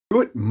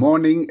Good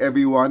morning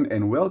everyone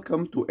and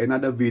welcome to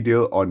another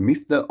video on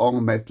Mr.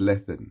 Ong Math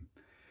Lesson.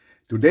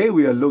 Today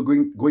we are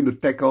going to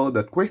tackle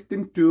the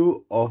question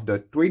 2 of the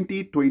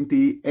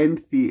 2020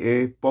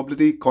 NCEA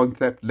Probability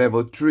Concept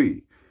Level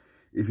 3.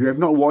 If you have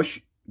not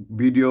watched the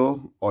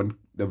video on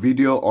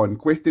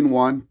question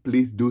 1,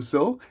 please do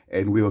so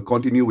and we will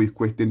continue with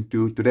question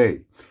 2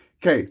 today.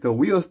 Okay, so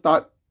we will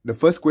start the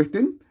first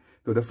question.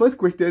 So the first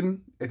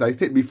question, as I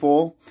said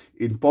before,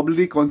 in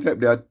probability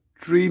concept there are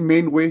three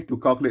main ways to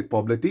calculate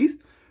probabilities.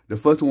 The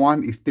first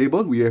one is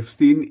table, we have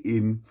seen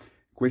in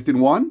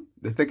question 1.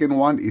 The second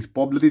one is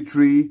probability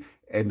tree,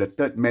 and the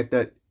third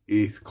method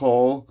is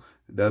called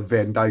the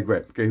Venn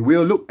diagram. Okay,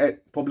 we'll look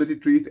at probability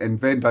trees and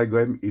Venn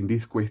diagram in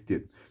this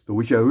question. So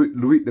we shall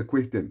read the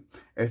question.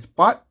 As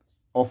part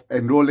of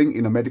enrolling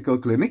in a medical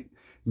clinic,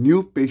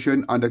 new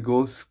patient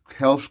undergoes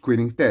health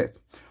screening test.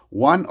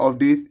 One of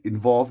these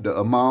involves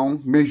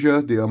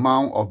measures the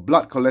amount of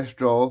blood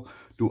cholesterol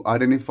to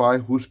identify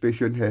whose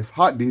patient has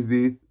heart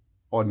disease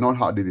or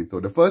non-heart disease. So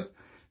the first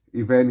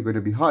event is going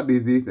to be heart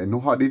disease and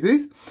no heart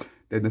disease.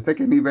 Then the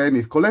second event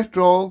is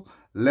cholesterol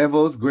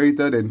levels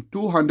greater than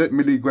 200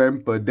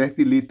 milligram per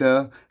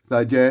deciliter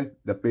suggest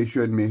the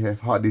patient may have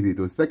heart disease.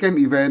 So the second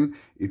event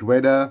is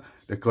whether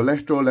the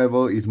cholesterol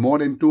level is more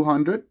than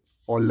 200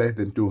 or less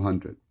than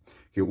 200.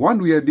 Okay, once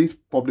we have this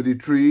probability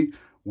tree,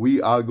 we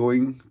are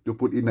going to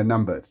put in the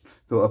numbers.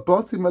 So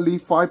approximately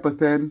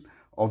 5%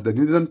 of the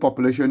New Zealand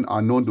population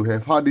are known to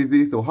have heart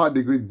disease. So heart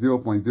disease is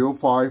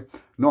 0.05,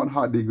 not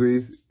heart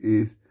disease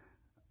is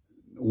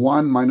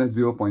 1 minus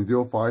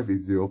 0.05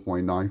 is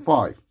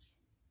 0.95.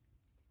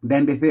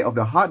 Then they say of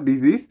the heart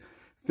disease,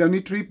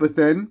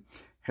 73%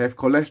 have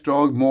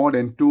cholesterol more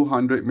than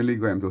 200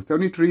 milligrams. So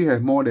 73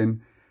 have more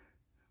than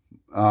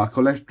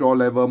cholesterol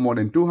level more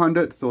than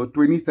 200. So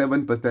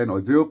 27% or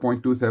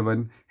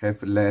 0.27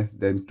 have less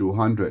than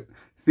 200.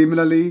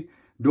 Similarly,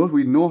 those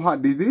with no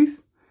heart disease,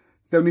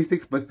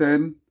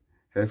 76%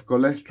 have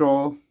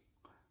cholesterol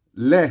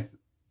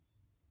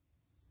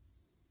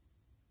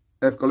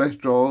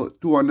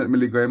 200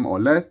 milligram or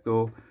less,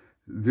 so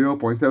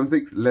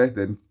 0.76 less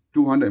than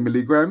 200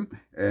 milligram,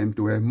 and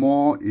to have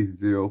more is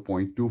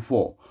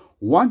 0.24.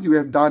 Once you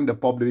have done the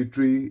probability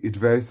tree, it's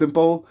very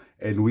simple,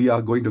 and we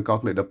are going to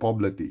calculate the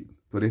probability.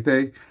 So they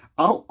say,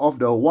 out of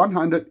the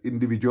 100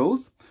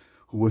 individuals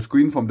who were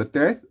screened from the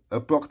test,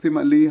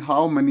 approximately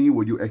how many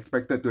would you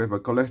expected to have a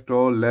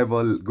cholesterol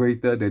level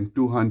greater than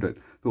 200?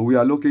 So we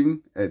are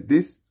looking at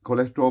this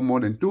cholesterol more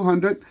than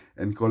 200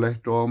 and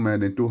cholesterol more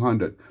than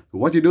 200. So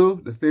what you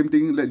do, the same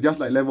thing, just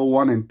like level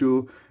 1 and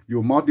 2,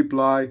 you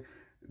multiply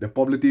the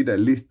probability that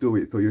leads to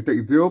it. So you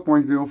take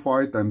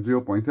 0.05 times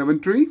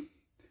 0.73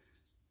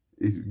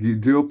 is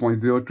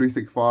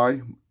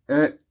 0.0365,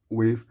 add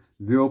with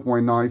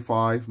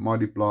 0.95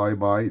 multiplied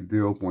by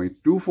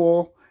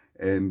 0.24,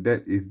 and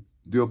that is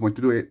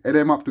 0.28. Add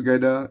them up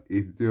together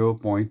is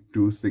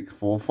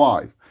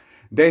 0.2645.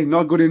 That is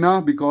not good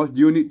enough because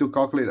you need to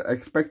calculate the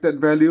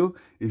expected value.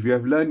 If you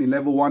have learned in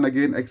level 1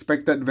 again,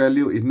 expected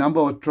value is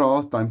number of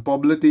trials times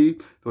probability.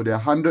 So there are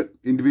 100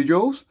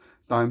 individuals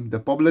times the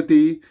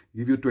probability,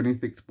 give you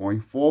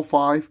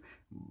 26.45.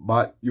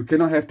 But you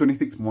cannot have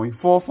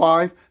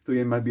 26.45, so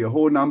it might be a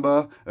whole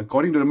number.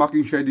 According to the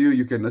marking schedule,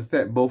 you can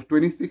accept both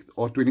 26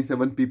 or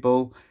 27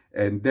 people,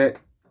 and that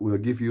will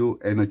give you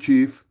an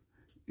achieve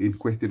in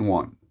question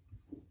 1.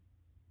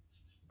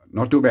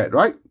 Not too bad,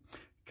 right?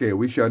 Okay,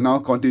 we shall now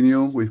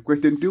continue with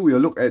question 2. We'll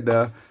look at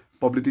the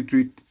probability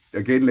tree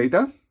again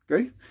later.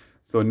 Okay,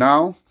 so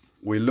now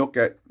we look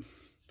at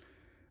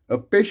a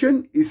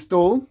patient is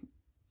told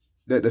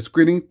that the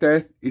screening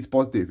test is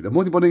positive. The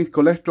most important is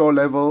cholesterol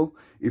level.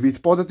 If it's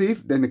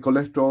positive, then the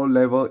cholesterol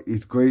level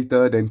is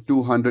greater than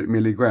 200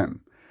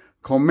 milligram.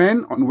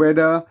 Comment on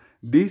whether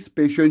this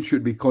patient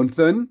should be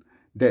concerned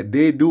that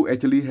they do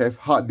actually have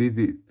heart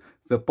disease.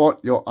 Support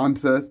your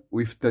answers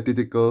with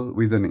statistical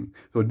reasoning.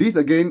 So this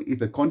again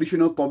is a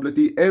conditional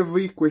probability.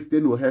 Every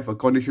question will have a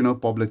conditional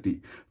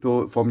probability.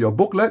 So from your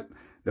booklet,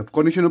 the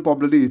conditional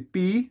probability is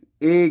P,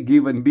 A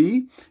given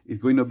B, is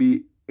going to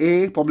be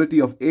A,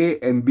 probability of A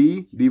and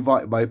B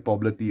divided by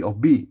probability of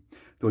B.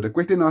 So the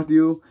question asks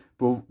you,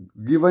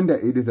 given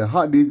that it is a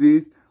heart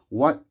disease,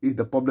 what is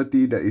the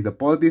probability that is a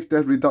positive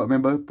test result?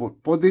 Remember,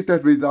 positive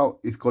test result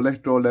is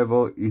cholesterol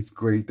level is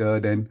greater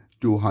than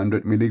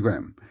 200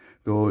 milligram.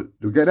 So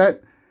to get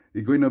that,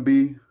 it's going to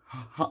be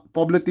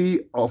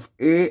probability of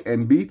A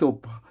and B. So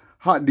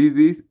heart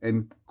disease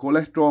and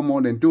cholesterol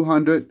more than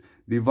 200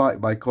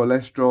 divided by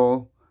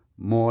cholesterol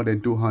more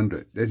than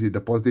 200. That is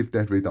the positive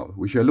test result.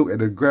 We shall look at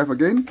the graph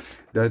again,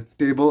 the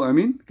table I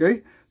mean.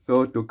 Okay,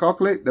 so to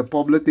calculate the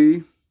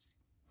probability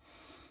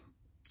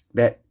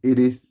that it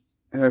is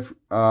have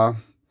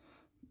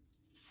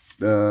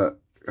the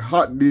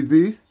heart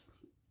disease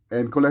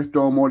and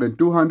cholesterol more than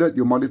 200,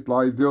 you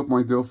multiply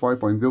 0.05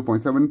 by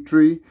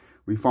 0.73.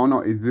 We found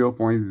out it's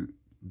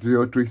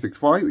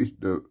 0.0365 is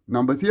the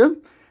numbers here.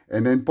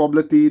 And then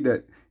probability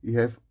that you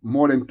have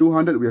more than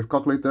 200, we have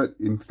calculated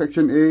in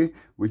section A,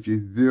 which is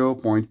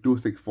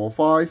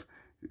 0.2645.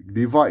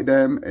 divide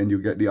them, and you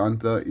get the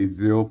answer is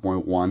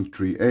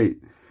 0.138.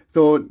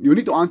 So you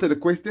need to answer the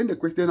question. The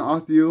question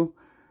asks you,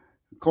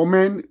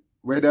 comment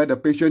whether the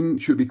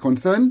patient should be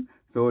concerned.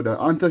 So the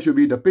answer should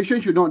be the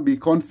patient should not be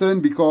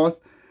concerned because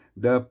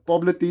the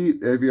probability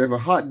if you have a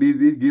heart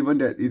disease, given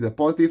that it's a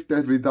positive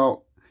test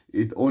result,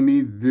 is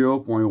only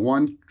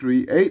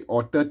 0.138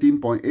 or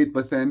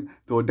 13.8%.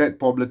 So that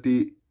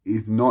probability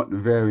is not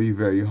very,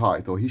 very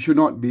high. So he should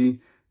not be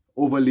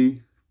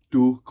overly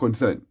too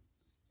concerned.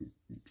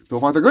 So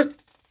far, so good?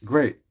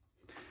 Great.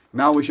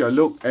 Now we shall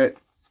look at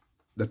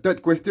the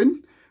third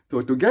question.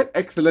 So to get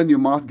excellent, you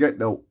must get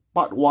the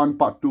part 1,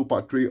 part 2,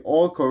 part 3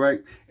 all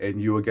correct,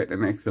 and you will get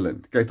an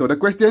excellent. Okay, so the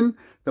question,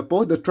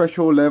 suppose the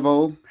threshold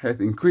level has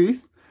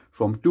increased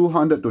from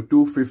 200 to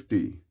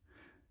 250.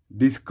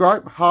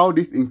 Describe how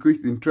this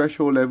increase in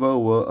threshold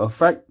level will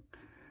affect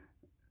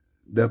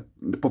the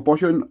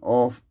proportion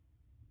of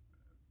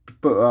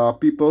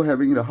people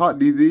having the heart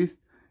disease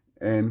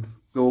and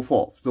so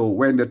forth. So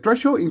when the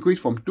threshold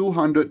increased from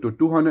 200 to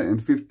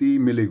 250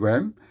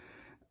 milligram,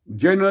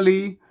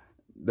 generally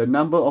the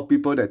number of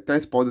people that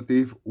test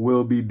positive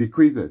will be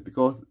decreases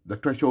because the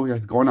threshold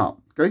has gone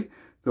up. Okay,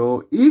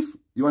 so if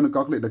you want to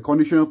calculate the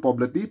conditional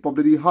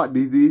probability heart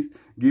disease,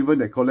 given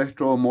that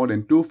cholesterol more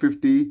than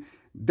 250,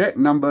 that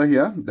number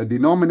here, the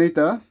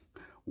denominator,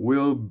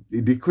 will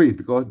decrease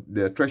because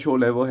the threshold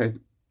level has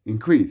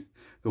increased.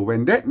 So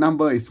when that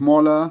number is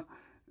smaller,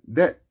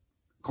 that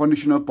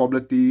conditional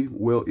probability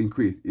will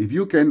increase. If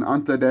you can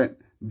answer that,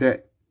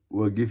 that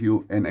will give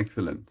you an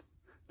excellent.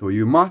 So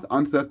you must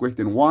answer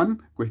question 1,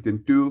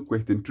 question 2,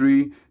 question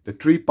 3, the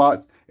 3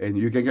 parts, and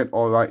you can get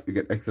all right, you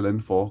get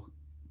excellent for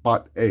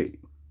part A.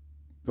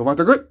 So far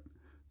so good?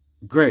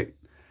 Great.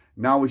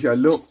 Now we shall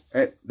look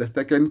at the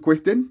second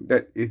question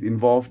that is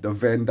involved the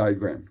Venn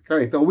diagram.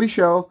 Okay, so we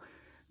shall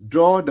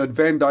draw the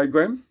Venn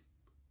diagram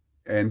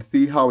and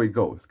see how it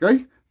goes.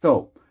 Okay,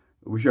 so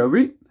we shall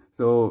read.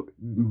 So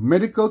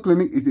medical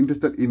clinic is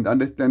interested in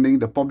understanding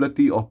the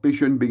probability of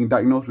patient being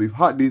diagnosed with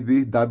heart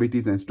disease,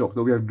 diabetes, and stroke.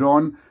 So we have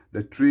drawn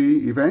the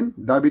 3 events: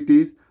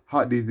 diabetes,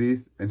 heart disease,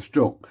 and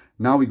stroke.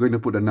 Now we're going to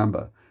put a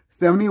number.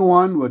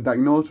 71 were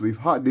diagnosed with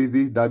heart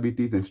disease,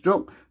 diabetes, and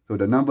stroke. So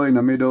the number in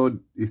the middle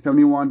is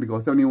 71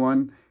 because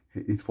 71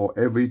 is for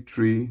every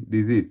 3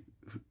 diseases.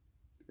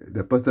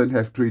 The person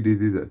has 3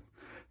 diseases.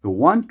 So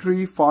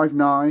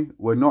 1359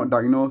 were not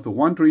diagnosed. So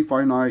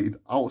 1359 is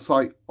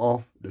outside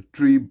of the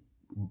 3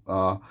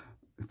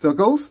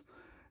 circles.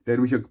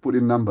 Then we should put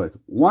in numbers.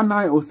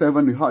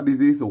 1907 with heart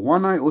disease. So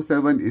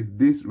 1907 is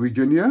this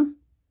region here.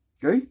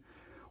 Okay.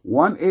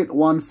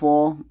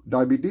 1814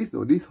 diabetes.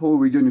 So this whole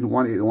region is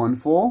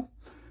 1814.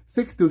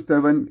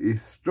 627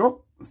 is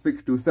stroke.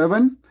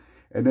 627.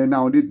 And then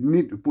now we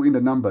need to put in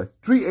the numbers.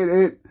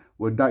 388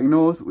 were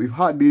diagnosed with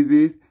heart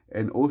disease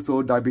and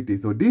also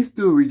diabetes. So these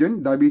 2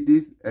 regions,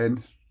 diabetes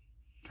and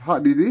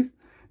heart disease,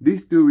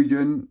 these 2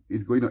 regions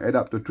is going to add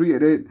up to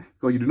 388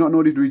 because you do not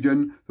know this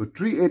region. So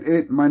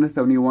 388 minus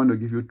 71 will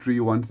give you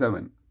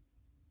 317.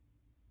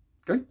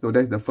 Okay, so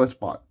that's the first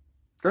part.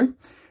 Okay,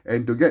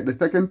 and to get the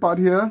second part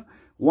here,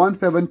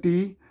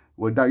 170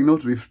 were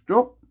diagnosed with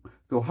stroke.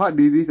 So heart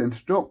disease and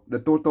stroke, the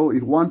total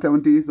is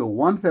 170. So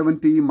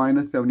 170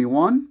 minus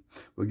 71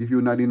 will give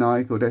you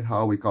 99. So that's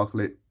how we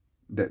calculate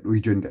that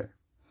region there.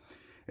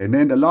 And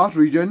then the last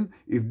region,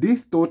 if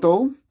this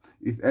total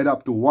is add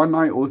up to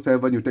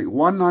 1907, you take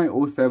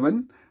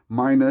 1907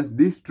 minus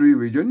these 3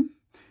 regions,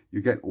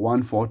 you get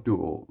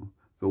 1420.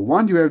 So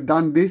once you have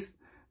done this,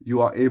 you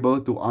are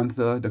able to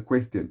answer the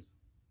question.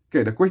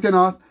 Okay, the question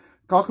asks,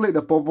 calculate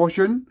the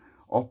proportion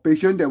of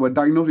patients that were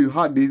diagnosed with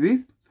heart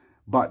disease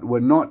but were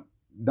not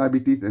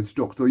diabetes and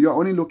stroke. So you're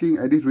only looking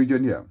at this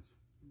region here.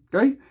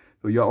 Okay,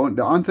 so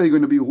the answer is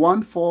going to be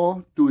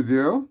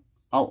 1420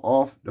 out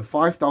of the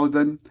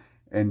 5,000,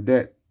 and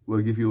that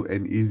will give you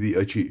an easy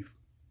achieve.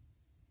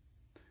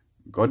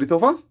 Got it so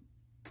far?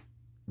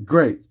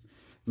 Great.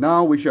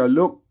 Now we shall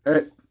look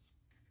at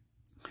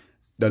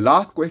the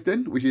last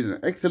question, which is an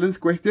excellence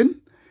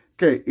question.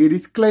 Okay, it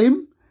is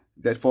claimed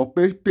that for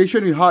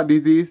patients with heart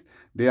disease,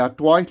 they are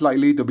twice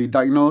likely to be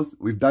diagnosed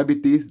with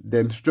diabetes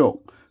than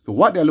stroke. So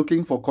what they're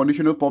looking for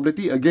conditional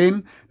probability,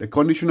 again, the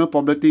conditional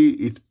probability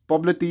is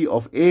probability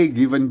of A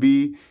given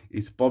B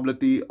is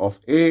probability of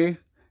A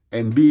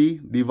and B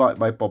divided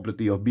by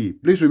probability of B.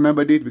 Please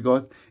remember this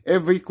because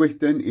every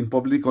question in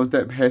probability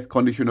concept has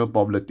conditional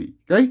probability.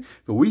 Okay,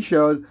 so we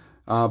shall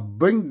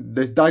bring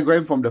the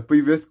diagram from the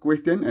previous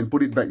question and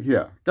put it back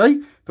here.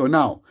 Okay, so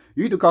now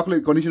you need to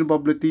calculate conditional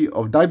probability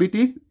of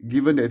diabetes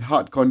given that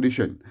heart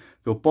condition.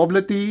 So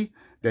probability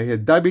that has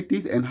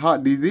diabetes and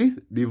heart disease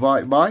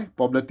divided by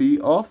probability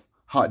of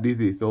heart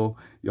disease. So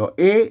your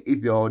A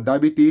is your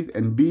diabetes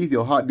and B is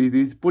your heart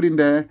disease. Put in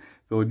there.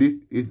 So this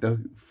is the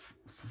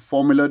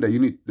formula that you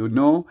need to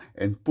know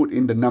and put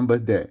in the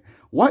numbers there.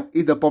 What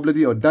is the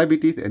probability of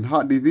diabetes and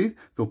heart disease?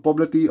 So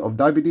probability of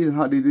diabetes and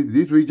heart disease,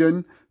 this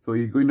region, so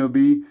it's going to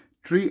be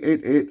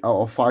 388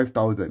 out of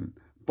 5,000.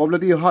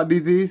 Probability of heart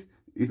disease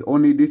is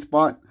only this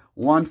part,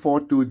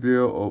 1420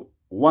 or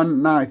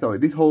 19, sorry,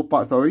 this whole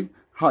part, sorry.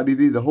 heart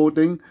disease, the whole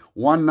thing,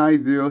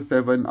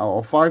 1907 out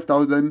of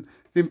 5,000.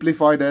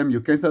 Simplify them,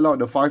 you cancel out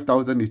the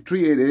 5,000, it's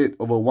 388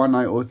 over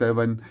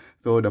 1907.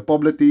 So the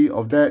probability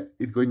of that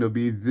is going to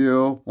be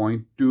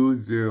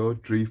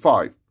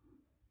 0.2035.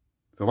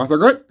 So far so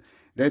good?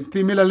 Then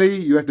similarly,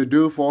 you have to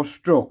do for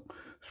stroke.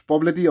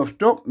 Probability of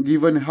stroke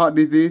given heart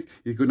disease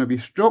is going to be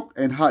stroke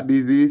and heart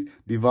disease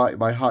divided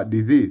by heart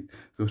disease.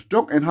 So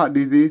stroke and heart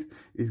disease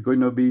is going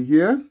to be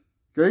here.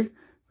 Okay,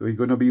 so it's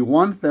going to be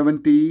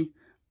 170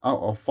 out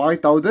of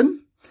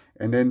 5,000.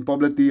 And then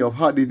probability of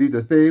heart disease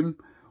the same,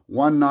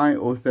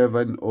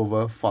 1907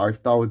 over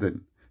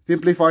 5,000.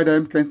 Simplify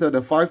them, cancel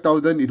the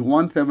 5,000 is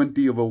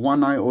 170 over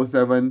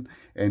 1907,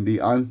 and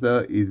the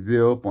answer is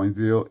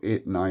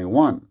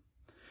 0.0891.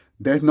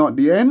 That's not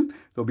the end.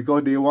 So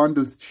because they want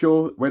to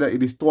show whether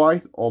it is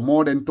twice or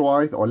more than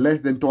twice or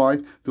less than twice,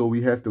 so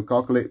we have to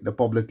calculate the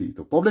probability.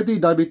 So probability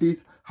diabetes,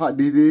 heart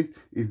disease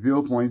is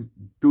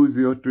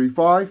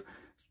 0.2035.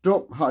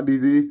 Stroke, heart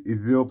disease is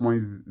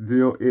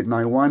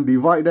 0.0891.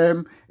 Divide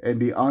them and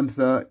the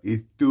answer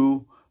is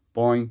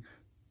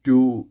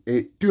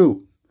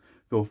 2.282.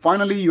 So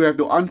finally, you have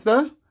to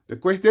answer the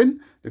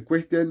question. The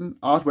question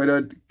asks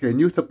whether can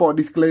you support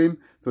this claim.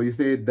 So you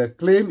say the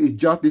claim is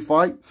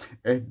justified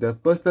as the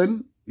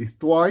person is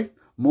twice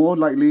more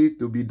likely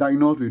to be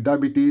diagnosed with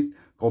diabetes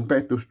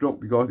compared to stroke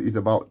because it's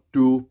about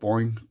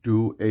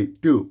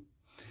 2.282.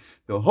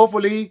 So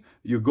hopefully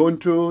you're going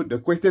through the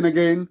question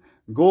again.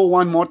 Go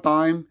one more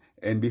time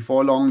and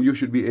before long you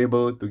should be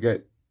able to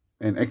get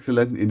an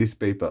excellence in this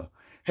paper.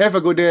 Have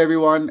a good day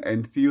everyone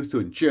and see you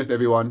soon. Cheers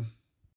everyone.